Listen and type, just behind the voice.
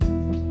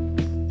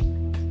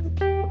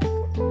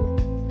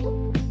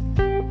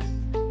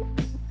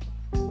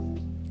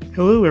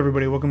Hello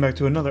everybody, welcome back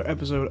to another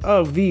episode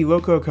of the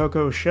Loco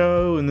Coco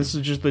Show, and this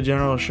is just the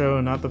general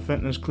show, not the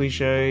fitness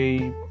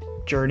cliche,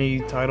 journey,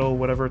 title,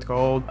 whatever it's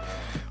called,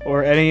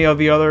 or any of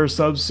the other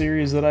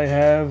sub-series that I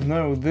have.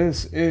 No,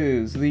 this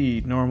is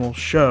the normal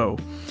show,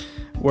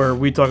 where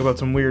we talk about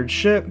some weird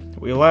shit,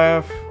 we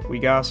laugh, we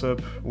gossip,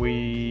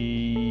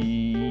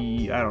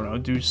 I don't know,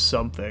 do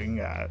something,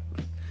 I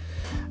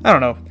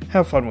don't know,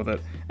 have fun with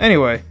it.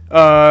 Anyway,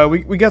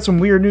 we got some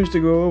weird news to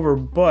go over,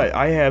 but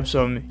I have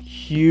some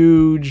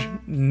huge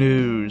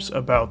news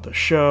about the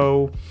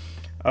show,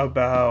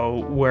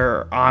 about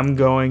where I'm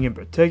going in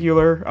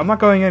particular. I'm not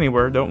going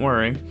anywhere, don't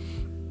worry.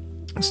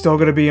 Still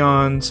going to be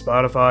on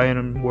Spotify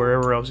and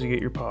wherever else you get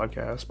your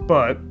podcast,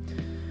 but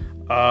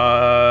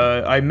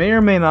I may or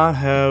may not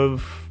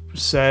have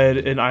said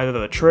in either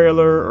the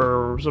trailer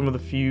or some of the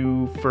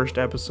few first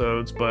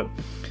episodes, but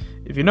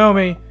if you know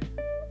me,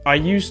 I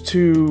used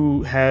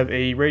to have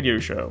a radio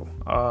show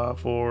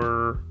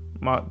for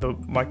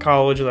my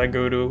college that I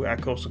go to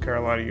at Coastal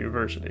Carolina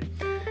University,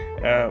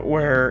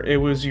 where it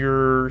was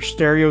your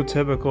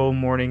stereotypical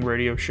morning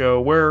radio show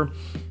where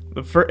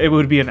it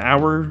would be an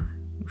hour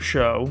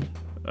show,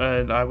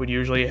 and I would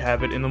usually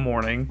have it in the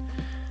morning,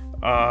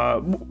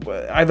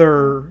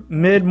 either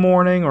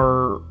mid-morning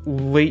or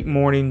late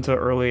morning to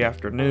early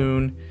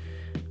afternoon.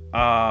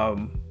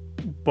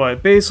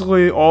 But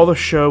basically all the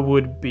show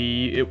would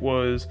be, it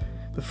was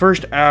the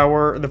first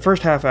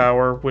half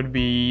hour would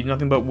be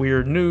nothing but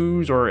weird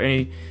news or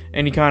any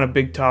kind of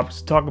big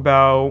topics to talk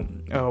about,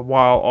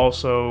 while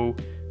also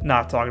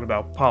not talking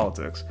about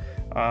politics.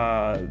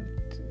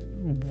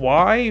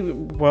 Why?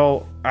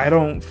 Well, I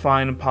don't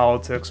find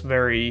politics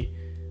very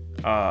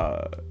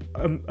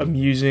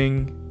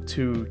amusing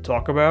to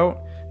talk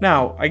about.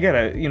 Now, I get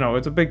it,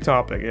 it's a big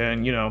topic,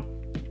 and,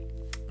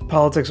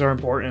 politics are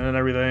important and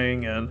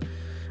everything, and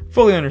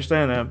fully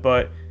understand that,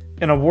 but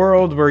in a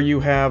world where you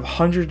have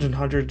hundreds and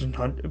hundreds and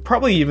hundreds,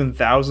 probably even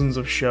thousands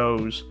of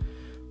shows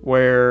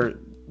where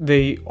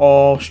they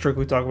all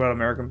strictly talk about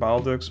American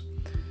politics,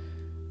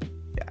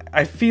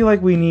 I feel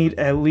like we need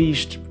at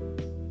least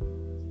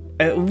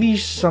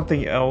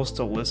something else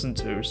to listen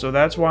to. So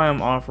that's why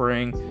I'm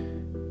offering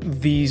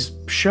these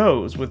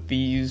shows with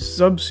these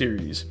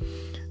sub-series.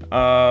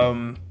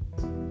 It's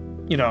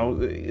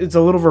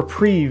a little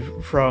reprieve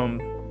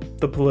from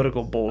the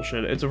political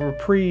bullshit. It's a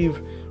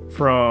reprieve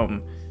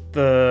from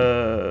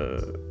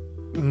the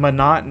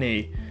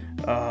monotony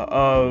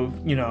of,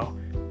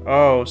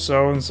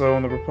 so-and-so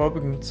on the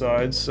Republican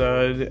side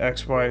said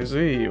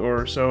XYZ,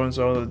 or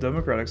so-and-so on the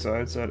Democratic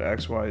side said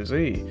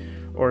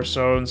XYZ, or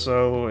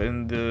so-and-so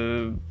in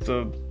the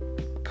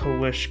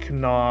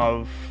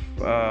Kalishnikov,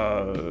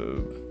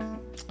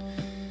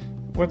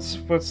 what's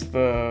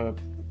the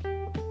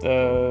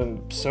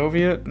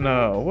Soviet?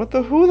 No,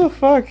 who the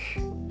fuck?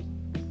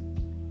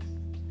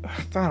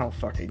 I don't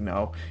fucking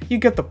know. You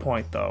get the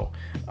point, though.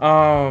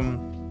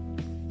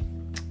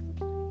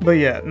 But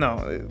yeah,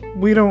 no,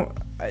 we don't,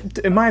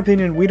 in my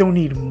opinion, we don't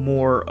need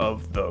more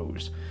of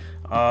those.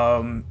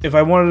 If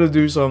I wanted to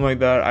do something like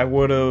that, I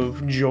would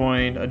have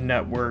joined a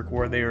network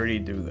where they already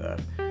do that.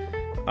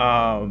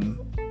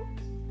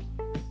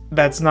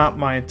 That's not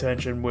my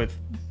intention with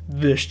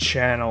this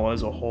channel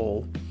as a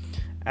whole,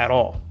 at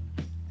all.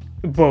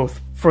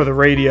 Both for the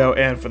radio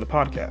and for the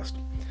podcast.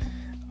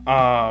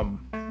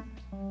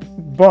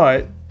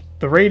 But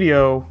the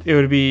radio, it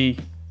would be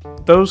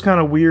those kind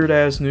of weird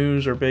ass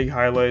news or big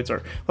highlights,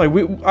 or like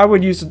I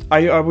would used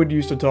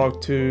to talk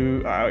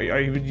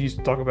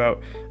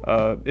about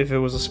if it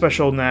was a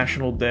special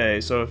national day.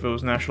 So if it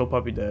was National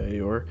Puppy Day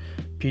or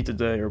Pizza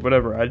Day or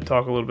whatever, I'd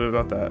talk a little bit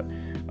about that.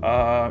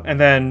 And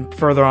then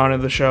further on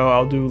in the show,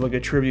 I'll do like a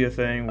trivia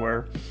thing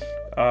where,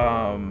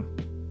 I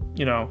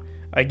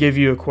give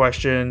you a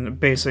question,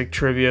 basic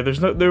trivia.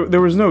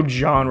 There was no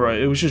genre.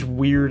 It was just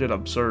weird and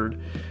absurd.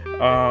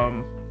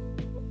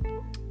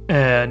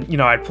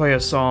 And, I'd play a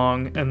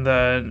song, and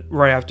then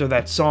right after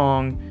that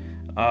song,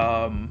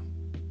 I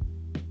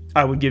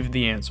would give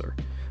the answer.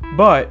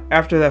 But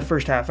after that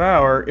first half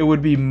hour, it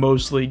would be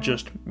mostly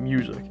just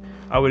music.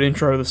 I would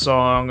intro the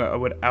song, I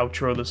would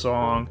outro the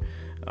song,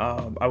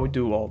 I would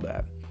do all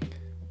that.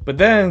 But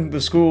then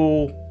the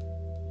school,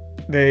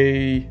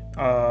 the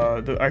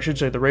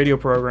radio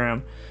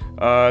program,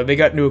 they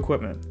got new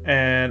equipment,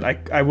 and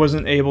I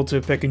wasn't able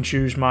to pick and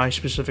choose my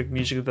specific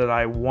music that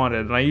I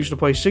wanted, and I used to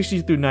play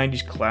 60s through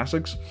 90s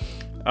classics,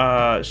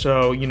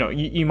 so,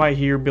 you might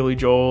hear Billy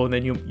Joel, and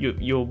then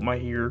you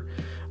might hear,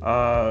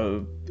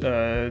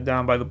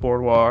 Down by the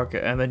Boardwalk,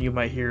 and then you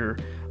might hear,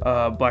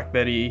 Black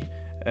Betty,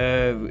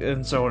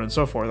 and so on and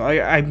so forth.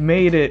 I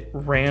made it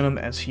random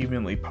as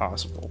humanly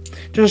possible,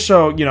 just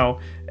so,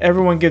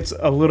 everyone gets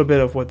a little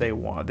bit of what they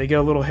want. They get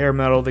a little hair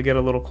metal, they get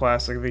a little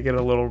classic, they get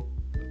a little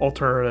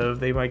alternative,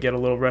 they might get a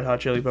little Red Hot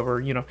Chili Pepper,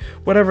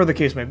 whatever the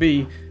case may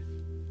be,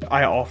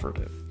 I offered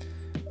it.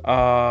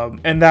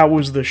 And that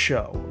was the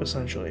show,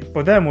 essentially.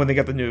 But then when they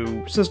got the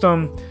new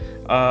system,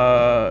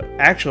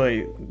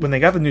 when they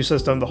got the new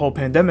system, the whole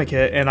pandemic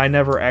hit, and I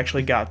never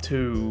actually got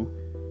to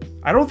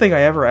I don't think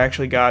I ever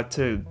actually got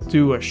to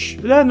do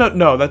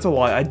no, that's a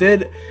lie.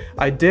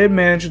 I did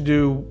manage to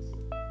do,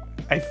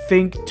 I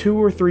think,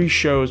 2 or 3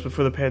 shows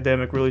before the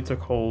pandemic really took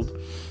hold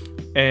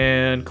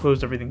and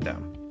closed everything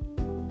down.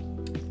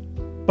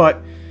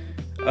 But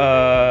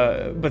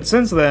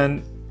since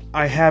then,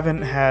 I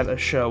haven't had a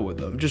show with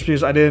them, just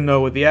because I didn't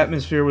know what the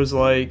atmosphere was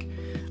like.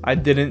 I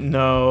didn't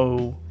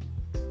know,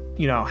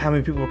 how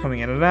many people were coming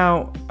in and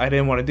out. I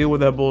didn't want to deal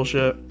with that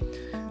bullshit.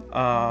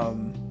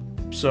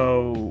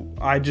 So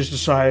I just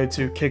decided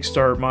to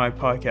kickstart my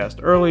podcast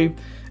early,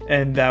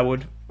 and that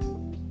would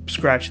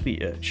scratch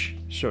the itch,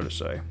 so to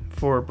say,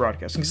 for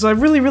broadcasting. Because I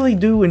really, really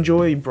do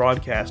enjoy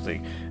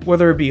broadcasting,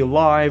 whether it be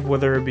live,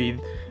 whether it be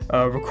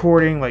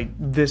recording like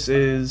this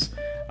is.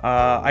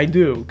 I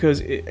do, because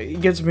it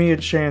gives me a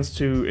chance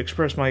to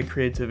express my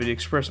creativity,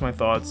 express my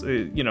thoughts,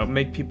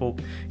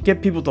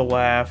 get people to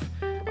laugh.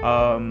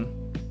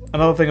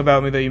 Another thing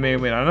about me that you may or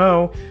may not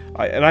know,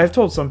 and I've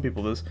told some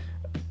people this,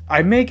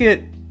 I make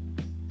it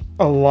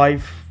a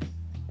life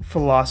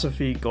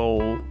philosophy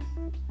goal.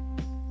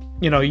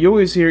 You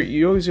always hear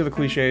the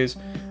cliches,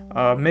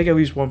 make at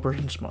least one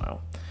person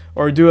smile,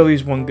 or do at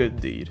least one good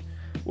deed.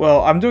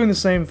 Well, I'm doing the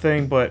same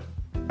thing, but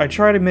I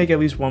try to make at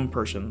least one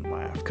person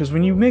laugh, because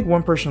when you make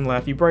one person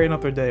laugh, you brighten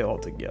up their day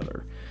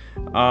altogether.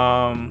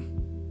 Now,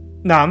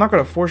 I'm not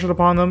going to force it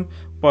upon them,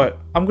 but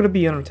I'm going to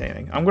be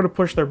entertaining. I'm going to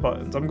push their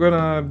buttons. I'm going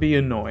to be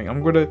annoying.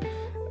 I'm going to,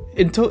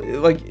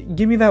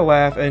 give me that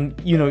laugh, and,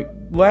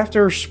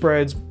 laughter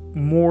spreads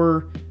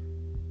more.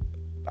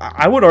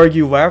 I would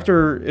argue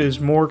laughter is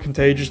more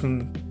contagious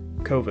than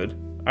COVID.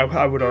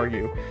 I would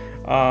argue.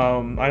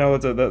 I know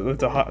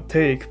that's a hot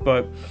take,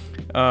 but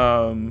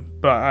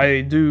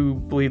I do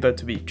believe that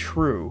to be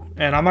true.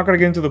 And I'm not going to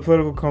get into the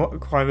political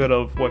climate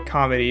of what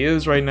comedy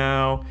is right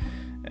now,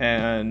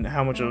 and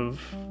how much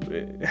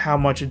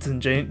it's in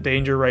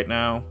danger right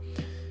now.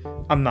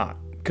 I'm not,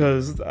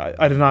 because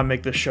I did not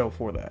make this show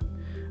for that.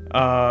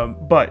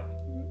 But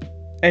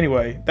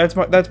anyway, that's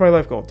my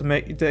life goal,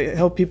 to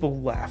help people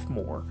laugh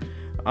more.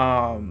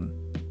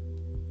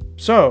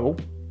 So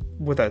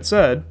with that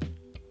said,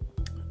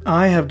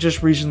 I have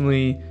just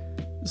recently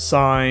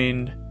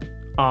signed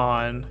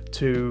on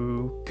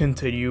to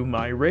continue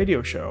my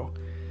radio show.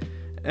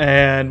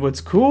 And what's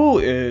cool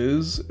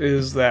is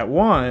that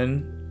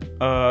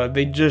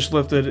they just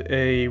lifted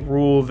a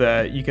rule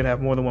that you can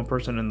have more than one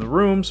person in the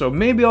room. So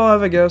maybe I'll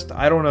have a guest.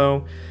 I don't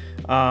know.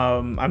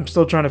 I'm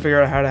still trying to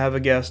figure out how to have a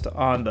guest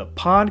on the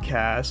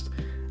podcast.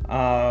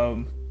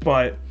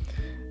 But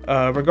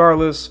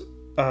regardless,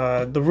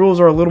 the rules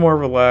are a little more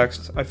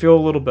relaxed. I feel a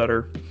little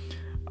better.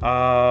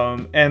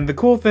 And the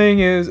cool thing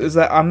is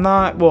that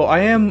I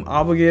am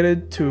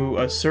obligated to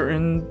a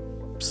certain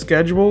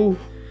schedule,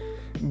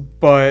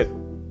 but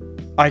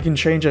I can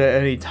change it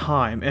at any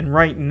time. And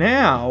right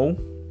now,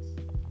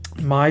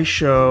 my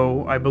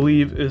show, I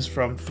believe, is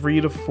from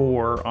 3 to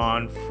 4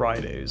 on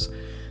Fridays.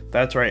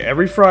 That's right,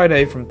 every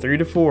Friday from 3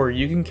 to 4,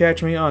 you can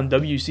catch me on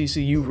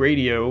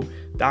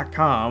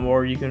WCCUradio.com,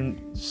 or you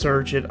can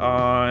search it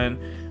on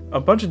a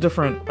bunch of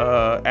different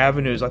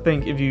avenues. I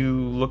think if you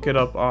look it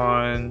up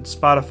on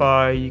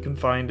Spotify, you can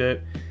find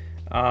it.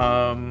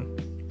 I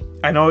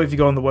know if you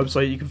go on the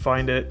website, you can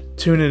find it.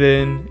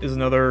 TuneIn is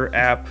another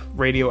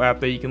radio app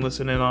that you can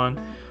listen in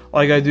on.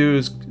 All you gotta do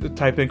is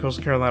type in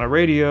Coastal Carolina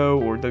Radio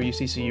or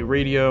WCCU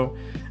Radio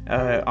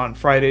on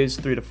Fridays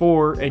 3 to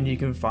 4, and you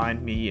can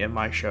find me and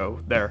my show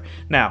there.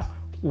 Now,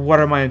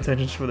 what are my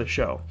intentions for the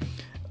show?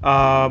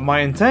 My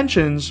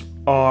intentions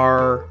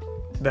are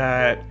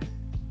that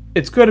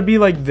it's going to be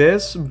like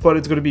this, but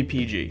it's going to be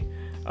PG.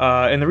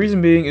 And the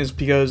reason being is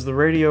because the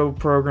radio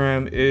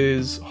program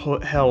is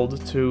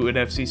held to an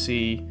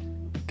FCC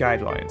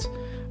guidelines.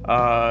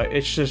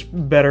 It's just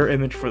better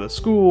image for the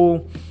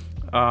school.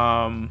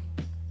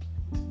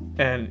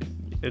 And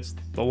it's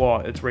the law.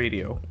 It's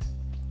radio.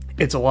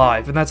 It's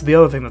live. And that's the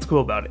other thing that's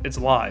cool about it. It's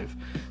live.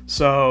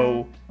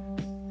 So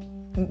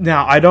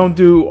now I don't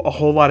do a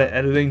whole lot of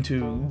editing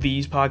to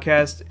these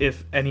podcasts,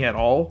 if any at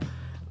all.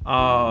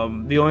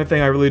 The only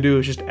thing I really do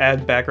is just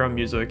add background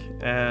music,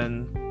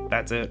 and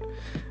that's it.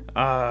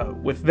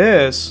 With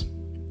this, it's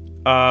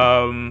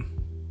going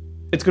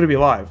to be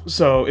live.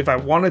 So if I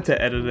wanted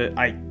to edit it,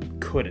 I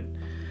couldn't.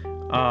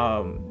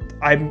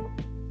 I'm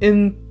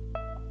in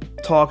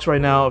talks right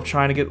now of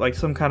trying to get like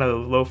some kind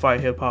of lo-fi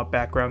hip-hop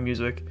background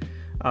music,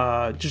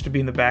 just to be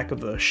in the back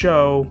of the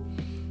show.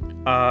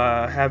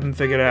 Haven't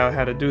figured out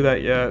how to do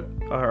that yet,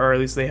 or at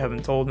least they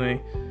haven't told me.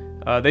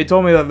 They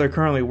told me that they're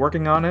currently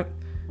working on it.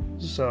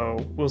 So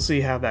we'll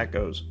see how that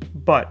goes.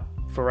 But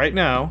for right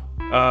now,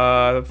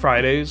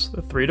 Fridays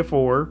 3 to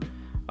 4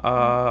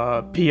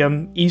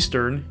 p.m.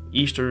 Eastern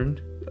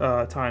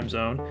time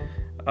zone.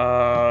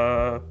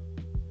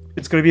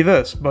 It's gonna be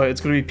this, but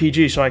it's gonna be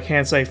PG, so I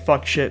can't say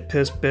fuck, shit,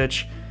 piss,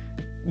 bitch.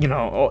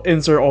 I'll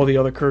insert all the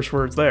other curse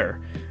words there,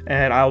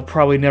 and I'll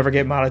probably never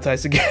get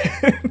monetized again.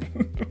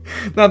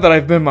 Not that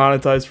I've been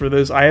monetized for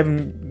this. I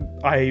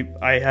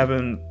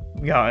haven't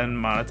gotten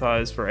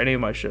monetized for any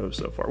of my shows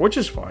so far, which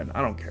is fine.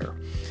 I don't care.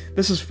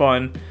 This is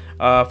fun.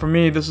 For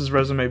me, this is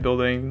resume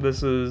building.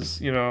 This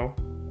is,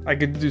 I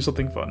get to do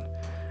something fun.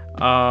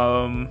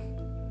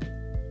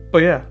 But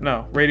yeah,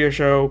 no, radio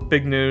show,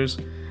 big news.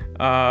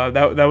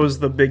 That was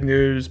the big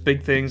news,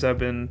 big things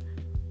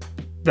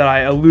that I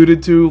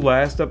alluded to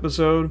last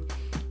episode.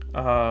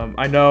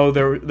 I know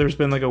there's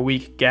been like a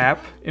week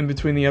gap in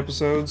between the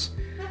episodes.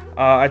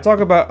 I talk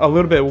about a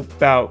little bit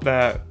about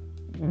that,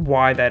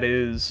 why that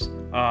is,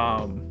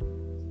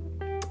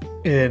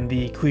 in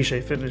the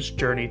Cliche Fitness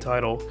Journey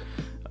title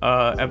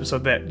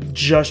episode that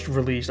just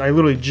released. I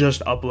literally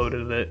just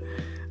uploaded it.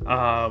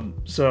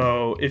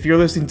 So if you're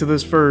listening to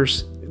this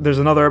first, there's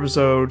another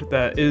episode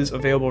that is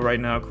available right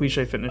now,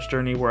 Cliche Fitness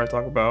Journey, where I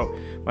talk about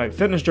my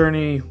fitness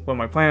journey, what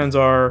my plans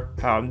are,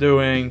 how I'm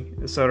doing,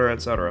 etc.,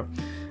 etc.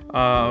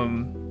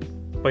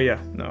 But yeah,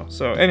 no.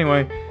 So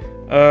anyway,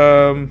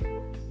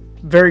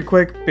 very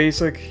quick,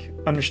 basic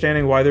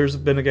understanding why there's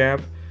been a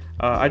gap.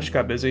 I just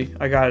got busy.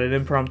 I got an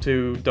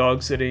impromptu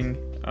dog sitting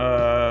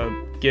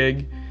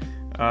gig.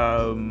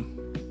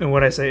 And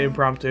when I say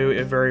impromptu,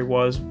 it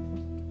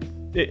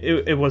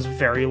was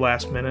very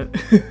last minute.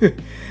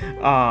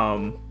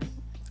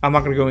 I'm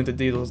not going to go into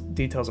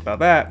details about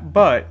that,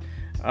 but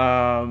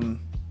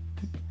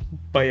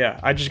yeah,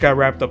 I just got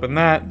wrapped up in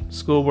that,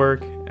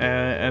 schoolwork,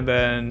 and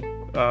then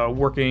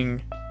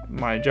working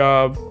my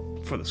job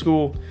for the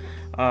school.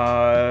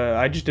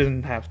 I just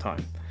didn't have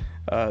time.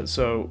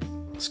 So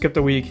skipped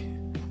a week,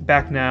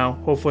 back now.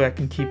 Hopefully I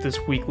can keep this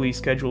weekly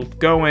schedule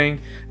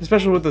going,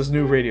 especially with this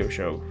new radio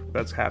show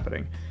that's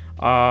happening.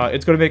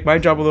 It's going to make my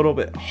job a little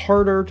bit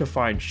harder to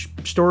find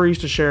stories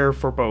to share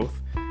for both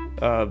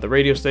the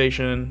radio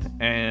station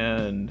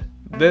and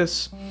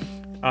this.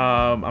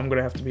 I'm going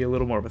to have to be a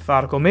little more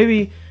methodical.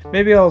 Maybe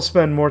I'll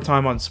spend more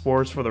time on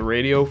sports for the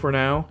radio for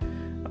now,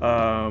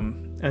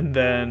 and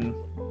then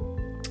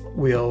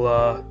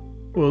we'll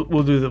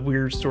do the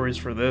weird stories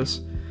for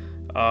this.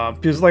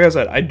 Because, like I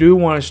said, I do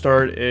want to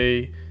start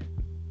a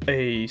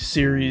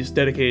series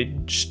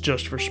dedicated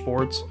just for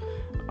sports.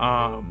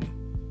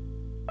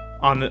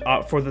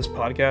 For this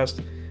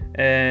podcast,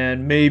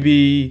 and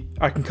maybe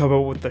I can come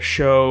up with the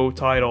show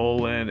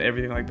title and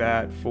everything like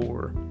that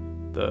for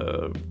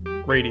the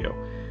radio.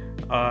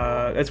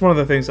 It's one of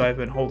the things I've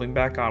been holding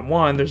back on.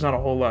 One, there's not a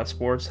whole lot of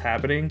sports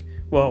happening.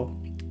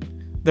 Well,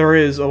 there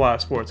is a lot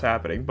of sports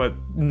happening, but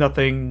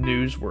nothing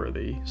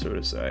newsworthy, so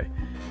to say.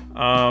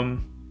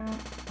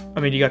 I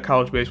mean, you got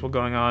college baseball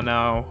going on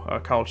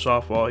now, college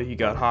softball, you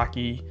got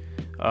hockey.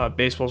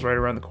 Baseball's right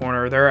around the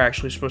corner. They're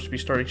actually supposed to be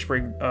starting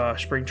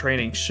spring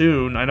training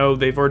soon. I know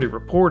they've already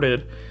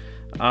reported,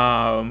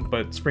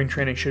 but spring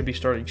training should be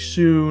starting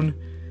soon.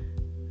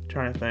 I'm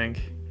trying to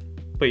think.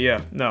 But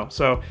yeah, no.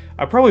 So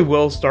I probably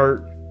will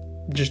start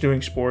just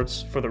doing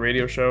sports for the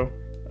radio show.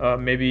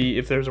 Maybe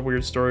if there's a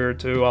weird story or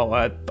two,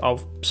 I'll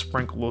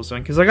sprinkle those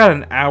in, because I got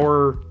an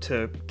hour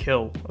to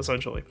kill,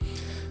 essentially.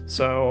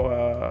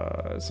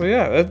 So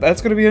yeah,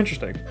 that's going to be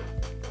interesting.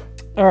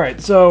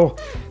 Alright, so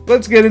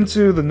let's get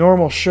into the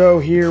normal show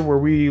here, where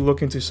we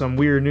look into some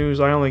weird news.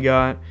 I only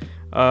got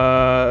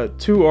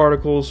 2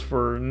 articles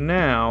for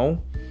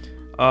now,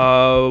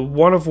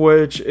 one of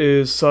which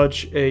is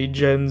such a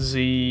Gen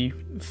Z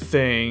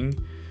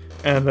thing,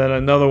 and then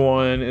another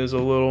one is a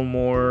little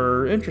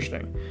more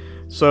interesting.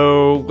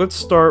 So let's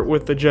start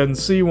with the Gen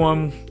Z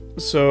one.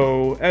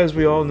 So as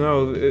we all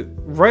know,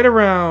 right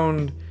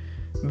around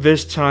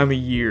this time of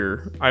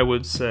year, I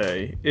would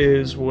say,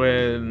 is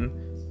when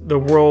the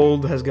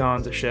world has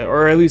gone to shit,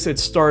 or at least it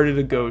started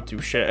to go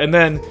to shit. And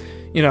then,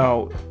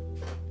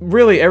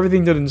 really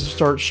everything didn't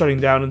start shutting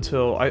down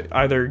until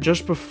either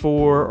just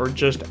before or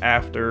just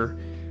after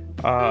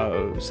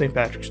St.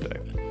 Patrick's Day.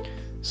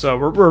 So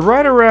we're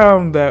right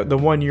around the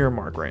 1 year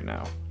mark right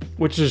now,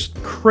 which is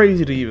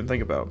crazy to even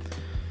think about.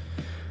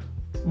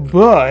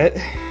 But,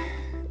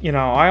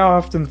 I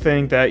often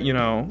think that,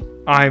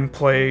 I'm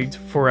plagued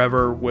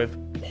forever with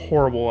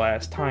horrible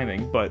ass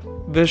timing, but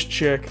this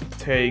chick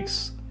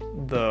takes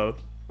the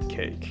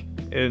cake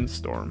in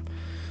Storm.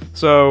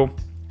 So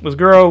this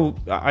girl,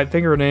 I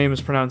think her name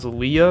is pronounced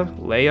Leah.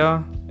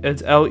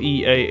 It's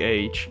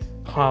Leah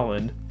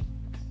Holland.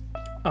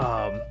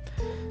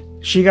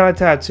 She got a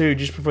tattoo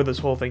just before this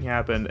whole thing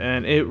happened,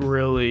 and it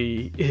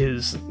really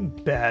is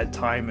bad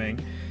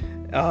timing.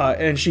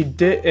 And she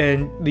did,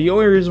 and the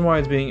only reason why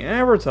it's being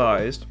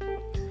advertised,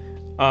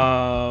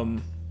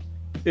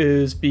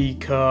 is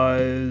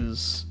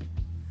because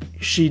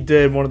she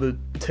did one of the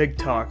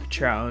TikTok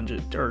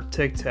challenges, or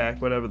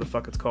TikTok, whatever the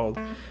fuck it's called.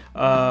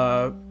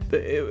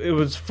 It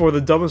was for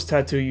the dumbest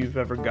tattoo you've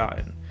ever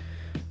gotten.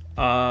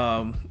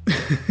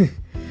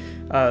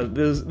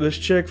 This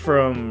chick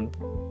from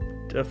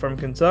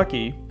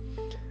Kentucky,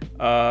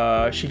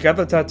 she got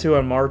the tattoo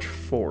on March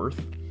 4th,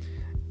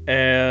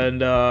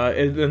 and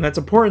that's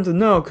important to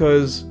know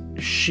because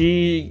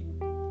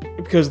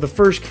the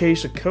first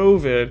case of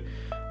COVID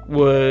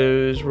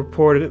was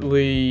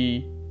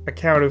reportedly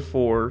accounted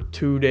for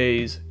 2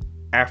 days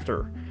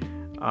after,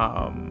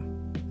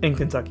 in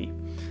Kentucky.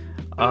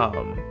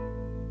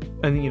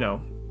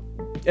 and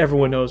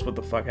everyone knows what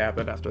the fuck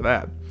happened after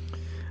that.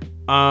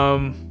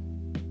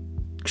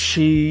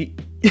 She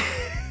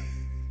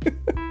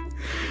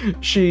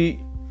she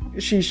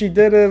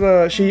did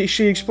it.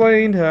 She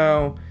explained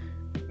how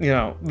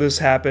this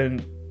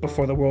happened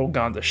before the world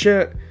gone to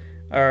shit,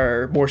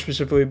 or more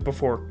specifically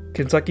before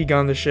Kentucky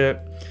gone to shit.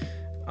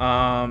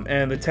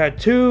 And the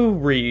tattoo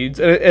reads,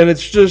 and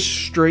it's just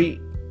straight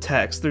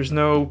text. There's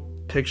no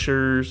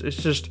pictures. It's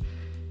just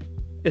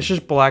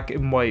black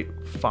and white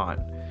font.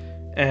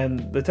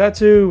 And the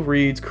tattoo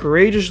reads,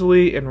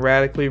 "Courageously and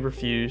radically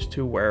refuse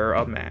to wear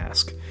a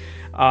mask."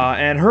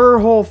 And her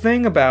whole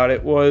thing about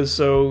it was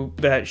so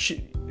that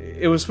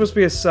it was supposed to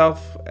be a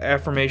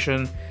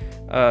self-affirmation,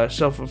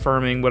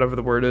 self-affirming, whatever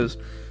the word is,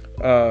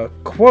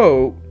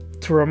 quote,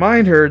 to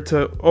remind her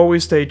to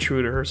always stay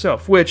true to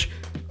herself, which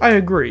I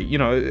agree.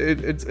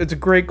 It's a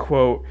great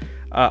quote.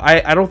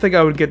 I don't think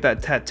I would get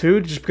that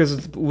tattooed just because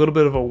it's a little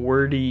bit of a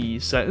wordy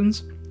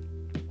sentence.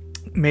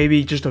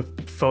 Maybe just a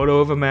photo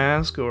of a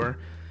mask, or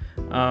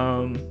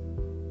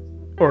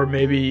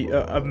maybe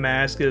a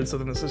mask and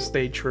something that says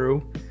 "Stay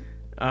True."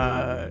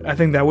 I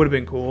think that would have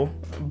been cool,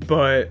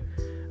 but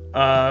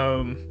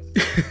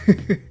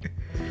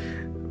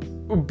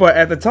but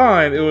at the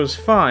time it was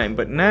fine.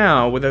 But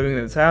now, with everything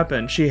that's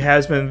happened, she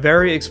has been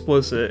very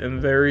explicit and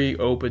very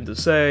open to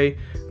say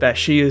that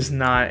she is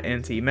not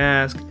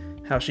anti-mask.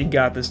 How she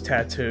got this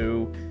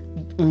tattoo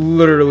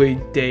literally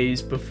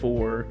days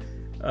before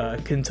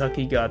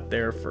Kentucky got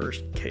their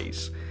first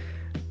case.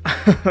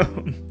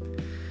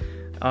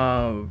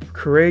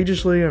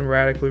 Courageously and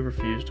radically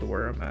refused to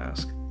wear a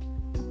mask.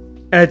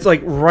 And it's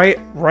like right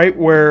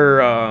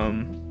where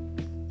I'm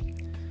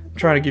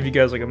trying to give you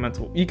guys like a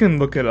mental. You can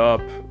look it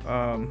up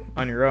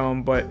on your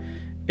own, but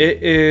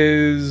it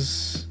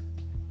is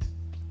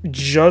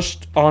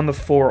just on the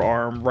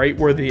forearm, right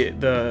where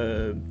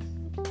the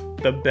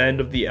bend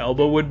of the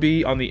elbow would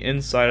be on the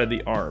inside of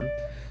the arm.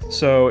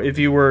 So if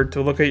you were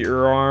to look at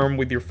your arm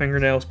with your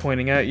fingernails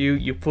pointing at you,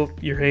 you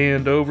put your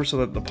hand over so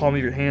that the palm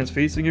of your hand is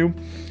facing you.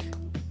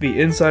 The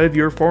inside of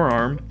your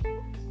forearm,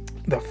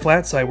 the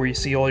flat side where you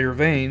see all your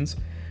veins,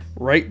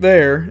 right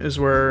there is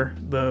where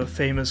the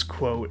famous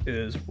quote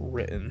is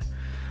written.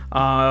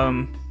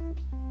 And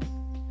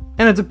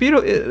it's a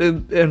beautiful,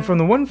 and from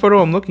the one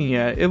photo I'm looking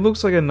at, it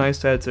looks like a nice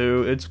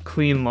tattoo. It's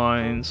clean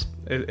lines.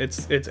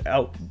 It's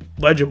out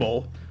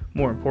legible,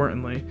 more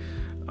importantly.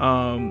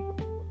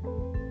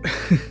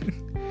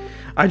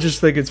 I just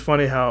think it's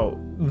funny how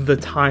the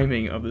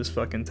timing of this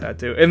fucking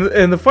tattoo,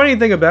 and the funny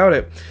thing about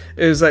it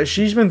is that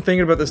she's been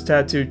thinking about this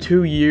tattoo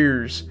 2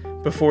 years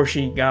before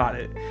she got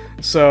it.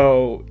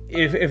 So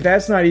if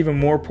that's not even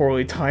more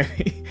poorly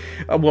timing,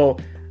 well,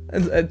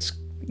 it's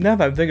now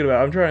that I'm thinking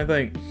about it, I'm trying to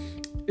think,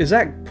 is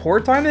that poor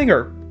timing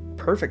or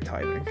perfect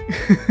timing?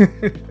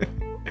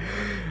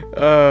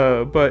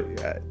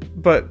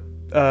 But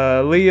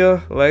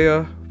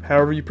Leah,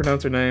 however you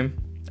pronounce her name,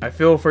 I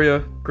feel for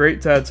you.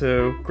 Great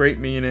tattoo, great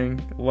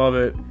meaning, love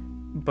it.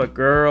 But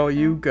girl,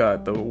 you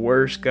got the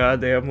worst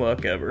goddamn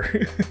luck ever.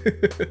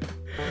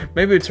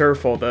 Maybe it's her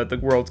fault that the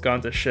world's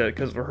gone to shit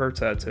because of her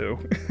tattoo.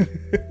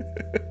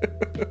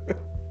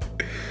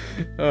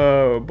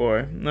 Oh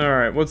boy.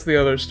 Alright, what's the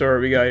other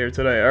story we got here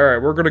today?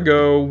 Alright,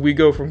 we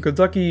go from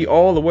Kentucky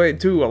all the way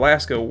to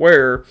Alaska,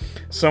 where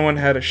someone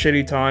had a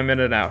shitty time in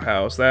an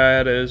outhouse.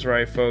 That is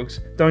right, folks.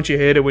 Don't you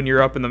hate it when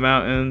you're up in the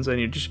mountains and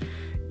you just,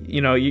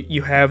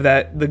 you have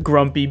the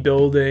grumpy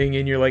building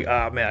and you're like,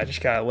 ah, man, I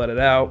just gotta let it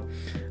out.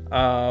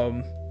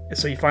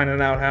 So you find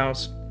an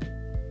outhouse.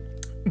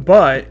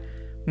 But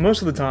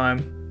most of the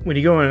time, when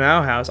you go in an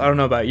outhouse, I don't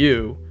know about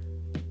you,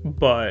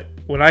 but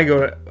when I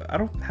go to,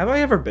 have I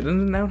ever been in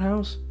an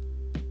outhouse?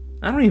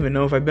 I don't even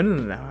know if I've been in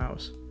an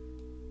outhouse.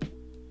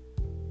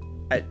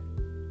 I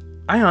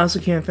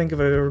honestly can't think if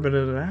I've ever been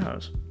in an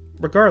outhouse.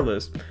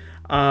 Regardless,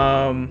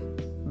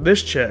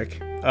 this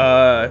chick,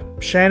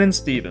 Shannon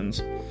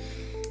Stevens,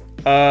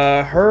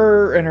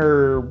 her and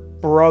her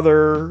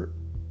brother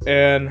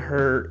and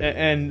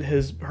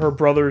her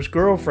brother's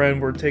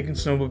girlfriend were taking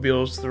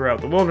snowmobiles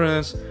throughout the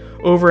wilderness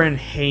over in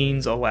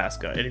Haines,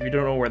 Alaska. And if you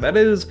don't know where that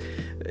is,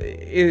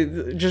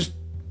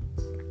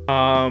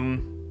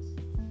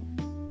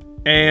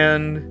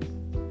 and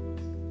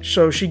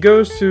so she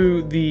goes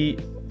to the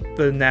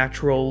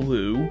natural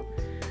loo,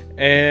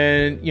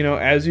 and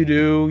as you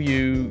do,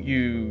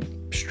 you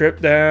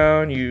strip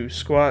down, you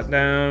squat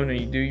down, and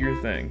you do your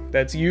thing.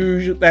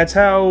 That's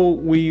how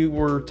we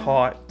were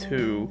taught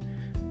to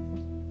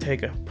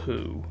take a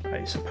poo,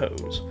 I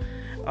suppose.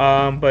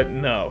 But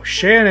no,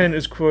 Shannon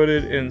is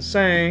quoted in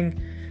saying,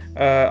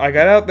 I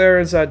got out there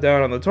and sat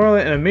down on the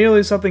toilet, and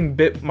immediately something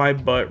bit my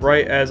butt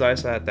right as I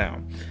sat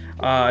down.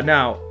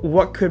 Now,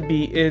 what could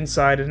be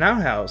inside an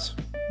outhouse,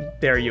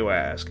 dare you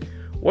ask?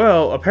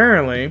 Well,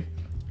 apparently,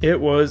 it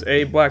was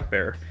a black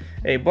bear.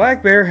 A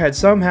black bear had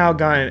somehow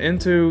gotten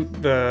into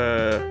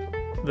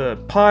the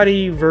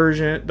potty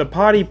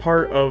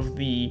part of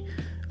the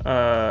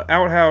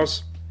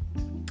outhouse,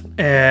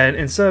 and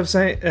instead of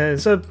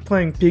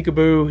playing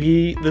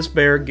peekaboo, this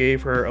bear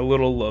gave her a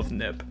little love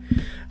nip.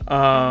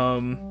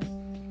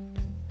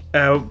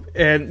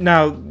 And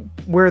now,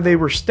 where they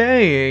were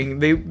staying,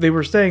 they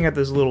were staying at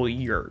this little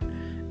yurt.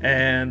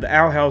 And the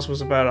outhouse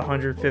was about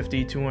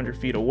 150, 200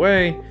 feet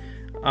away.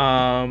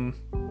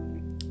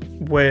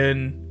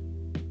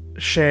 When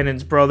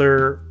Shannon's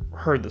brother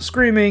heard the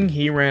screaming,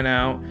 he ran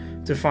out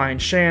to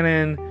find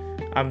Shannon.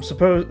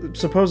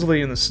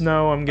 Supposedly in the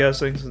snow, I'm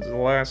guessing, since it's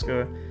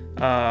Alaska,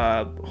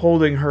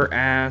 holding her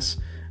ass,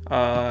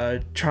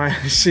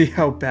 trying to see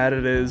how bad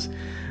it is.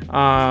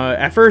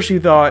 At first, he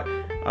thought,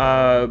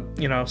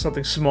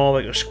 something small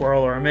like a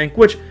squirrel or a mink,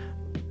 which,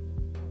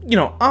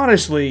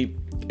 honestly,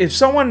 if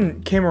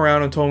someone came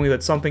around and told me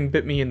that something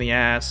bit me in the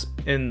ass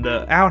in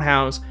the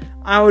outhouse,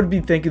 I would be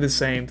thinking the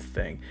same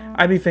thing.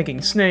 I'd be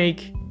thinking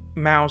snake,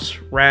 mouse,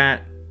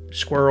 rat,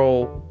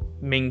 squirrel,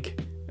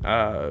 mink,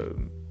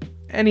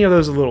 any of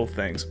those little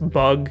things.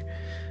 Bug.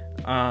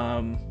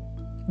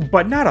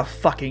 But not a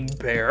fucking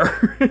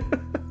bear.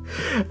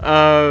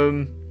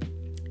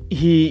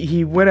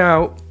 He went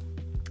out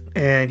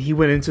and he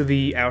went into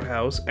the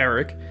outhouse,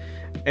 Eric,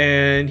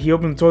 and he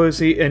opened the toilet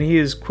seat, and he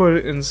is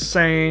quoted in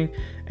saying,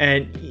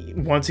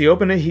 and once he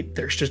opened it,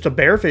 there's just a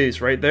bear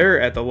face right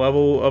there at the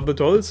level of the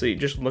toilet seat,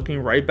 just looking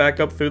right back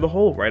up through the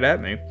hole, right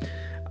at me.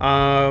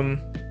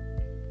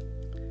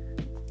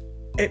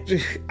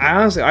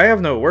 Honestly, I have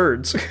no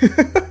words.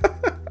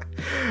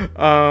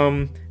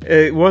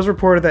 It was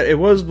reported that it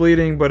was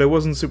bleeding, but it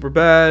wasn't super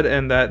bad,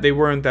 and that they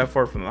weren't that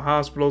far from the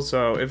hospital,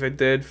 so if it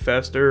did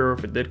fester, or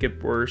if it did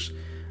get worse,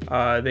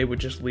 they would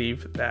just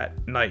leave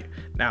that night.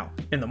 Now,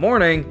 in the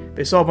morning,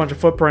 they saw a bunch of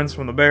footprints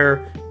from the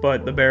bear,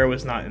 but the bear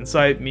was not in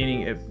sight,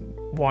 meaning it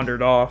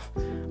wandered off.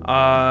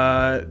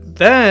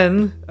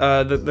 Then,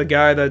 the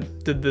guy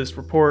that did this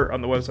report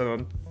on the website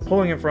I'm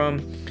pulling it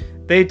from,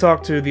 they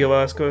talked to the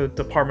Alaska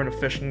Department of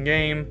Fish and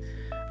Game,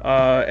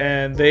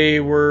 and they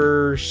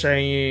were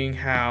saying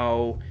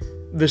how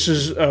this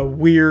is a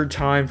weird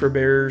time for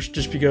bears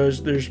just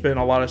because there's been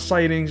a lot of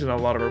sightings and a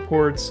lot of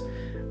reports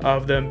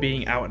of them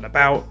being out and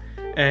about.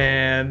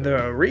 And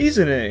the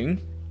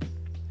reasoning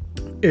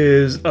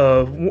is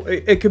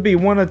it could be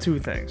one of two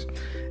things.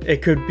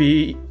 It could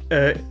be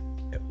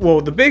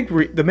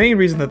the main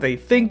reason that they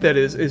think that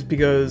is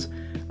because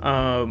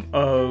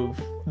of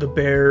the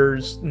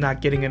bears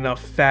not getting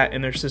enough fat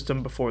in their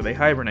system before they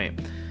hibernate.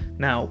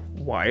 Now,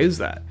 why is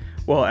that?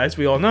 Well, as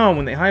we all know,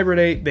 when they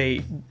hibernate,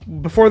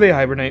 before they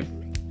hibernate,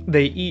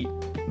 they eat.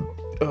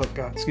 Oh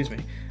God, excuse me.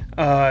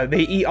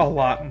 They eat a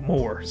lot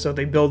more, so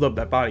they build up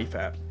that body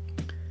fat.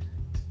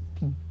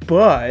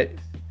 But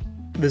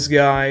this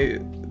guy,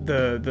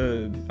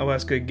 the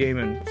Alaska Game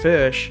and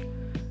Fish,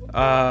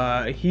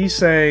 he's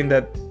saying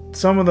that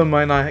some of them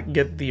might not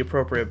get the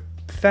appropriate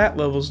fat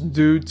levels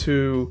due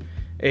to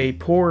a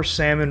poor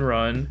salmon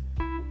run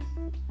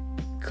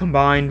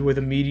combined with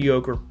a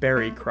mediocre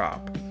berry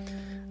crop.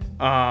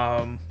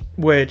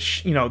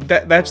 Which,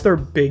 that's their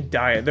big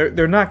diet.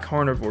 They're not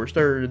carnivores.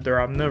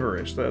 They're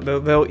omnivorous.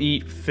 They'll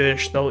eat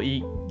fish. They'll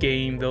eat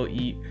game. They'll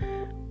eat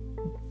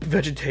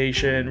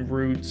vegetation,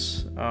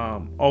 roots,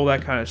 all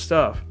that kind of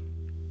stuff.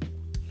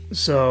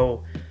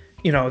 So,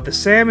 the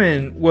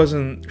salmon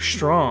wasn't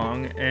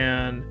strong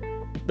and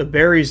the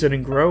berries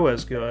didn't grow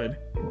as good.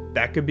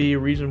 That could be a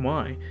reason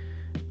why.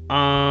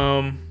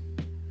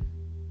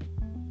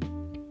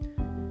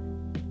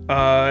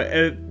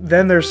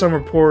 Then there's some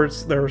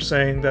reports that were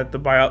saying that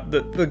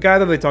the guy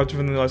that they talked to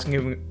from the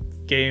Alaska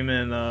Game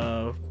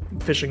and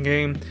Fish and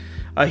Game,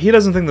 he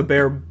doesn't think the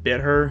bear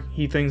bit her.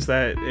 He thinks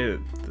that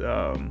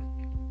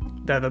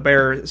that the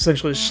bear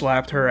essentially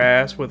slapped her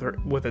ass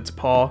with its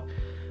paw.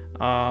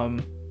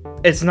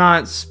 It's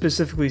not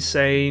specifically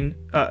saying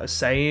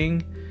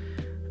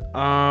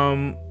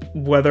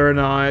whether or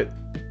not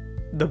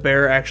the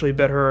bear actually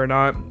bit her or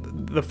not.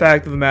 The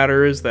fact of the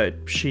matter is that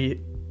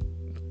she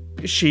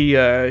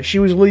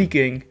was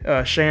leaking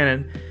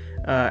Shannon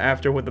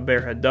after what the bear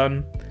had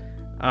done.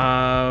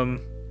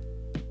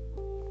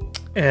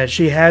 And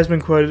she has been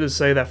quoted to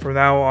say that from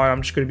now on,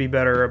 I'm just going to be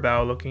better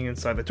about looking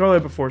inside the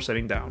toilet before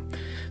sitting down.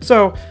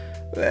 So,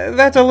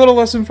 that's a little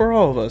lesson for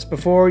all of us.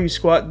 Before you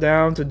squat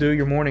down to do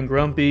your morning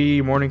grumpy,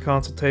 your morning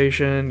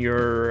consultation,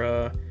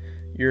 your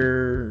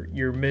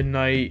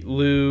midnight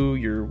loo,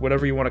 your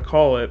whatever you want to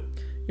call it,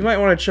 you might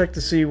want to check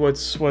to see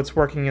what's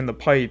working in the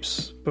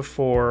pipes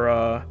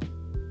before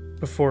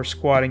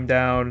squatting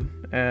down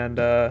and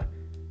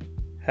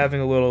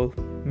having a little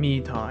me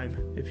time,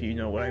 if you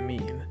know what I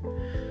mean.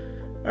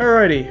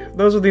 Alrighty,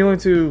 those are the only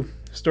two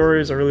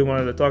stories I really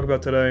wanted to talk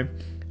about today.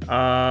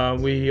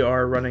 We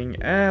are running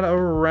at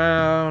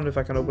around, if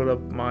I can open up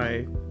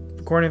my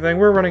recording thing,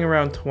 we're running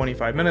around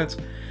 25 minutes,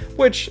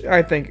 which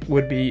I think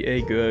would be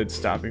a good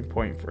stopping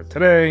point for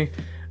today.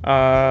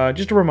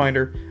 Just a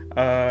reminder,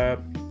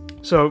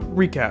 so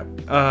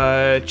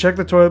recap, check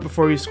the toilet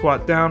before you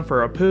squat down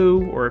for a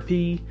poo or a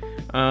pee,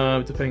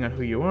 depending on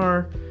who you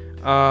are.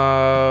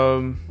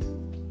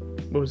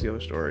 What was the other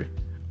story?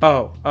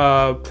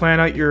 Plan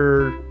out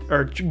or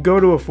go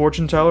to a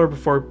fortune teller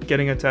before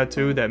getting a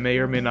tattoo that may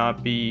or may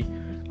not be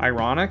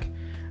ironic.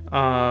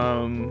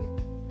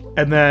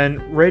 And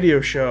then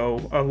radio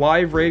show, a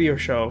live radio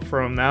show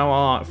from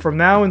now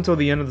until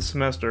the end of the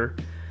semester.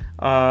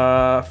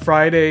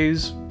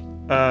 Fridays,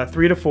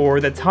 3 to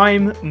 4. The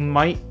time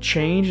might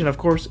change, and of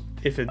course,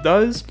 if it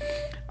does,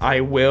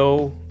 I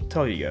will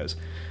tell you guys.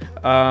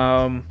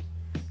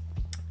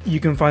 You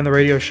can find the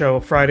radio show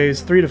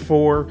Fridays 3 to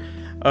 4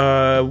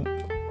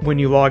 when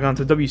you log on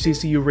to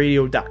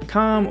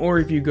WCCUradio.com, or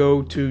if you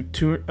go to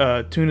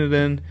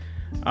TuneIn,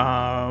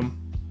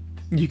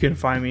 you can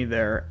find me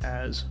there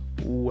as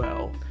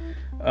well.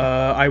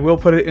 I will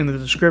put it in the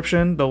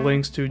description, the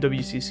links to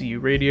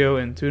WCCU Radio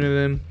and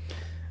TuneIn.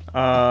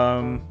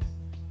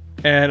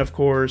 And of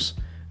course,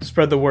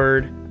 spread the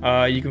word.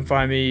 You can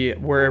find me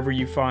wherever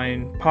you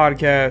find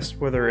podcasts,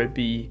 whether it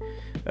be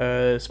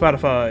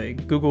Spotify,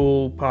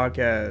 Google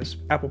Podcasts,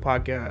 Apple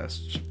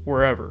Podcasts,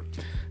 wherever.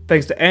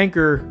 Thanks to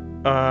Anchor,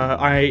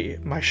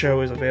 my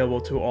show is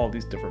available to all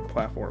these different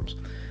platforms.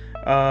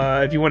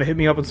 If you want to hit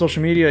me up on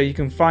social media, you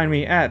can find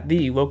me at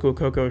the Loco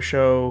Coco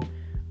Show,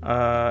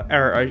 at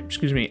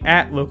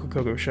Loco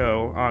Coco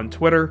Show on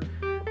Twitter.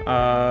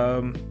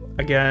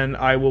 Again,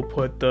 I will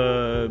put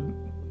the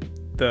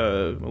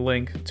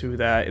link to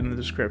that in the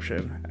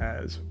description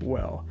as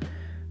well.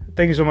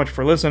 Thank you so much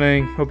for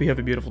listening. Hope you have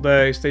a beautiful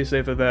day. Stay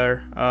safe out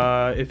there.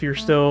 If you're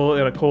still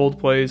in a cold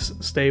place,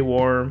 stay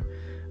warm.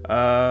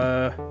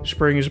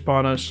 Spring is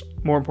upon us.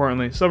 More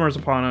importantly, summer is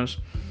upon us.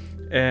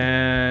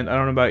 And I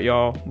don't know about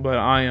y'all, but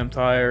I am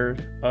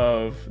tired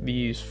of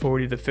these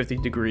 40 to 50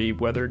 degree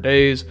weather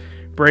days.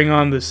 Bring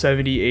on the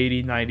 70,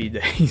 80, 90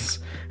 days.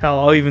 Hell,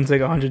 I'll even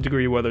take 100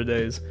 degree weather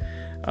days.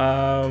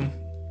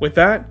 With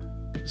that,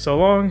 so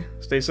long,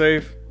 stay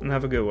safe, and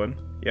have a good one.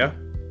 Yeah?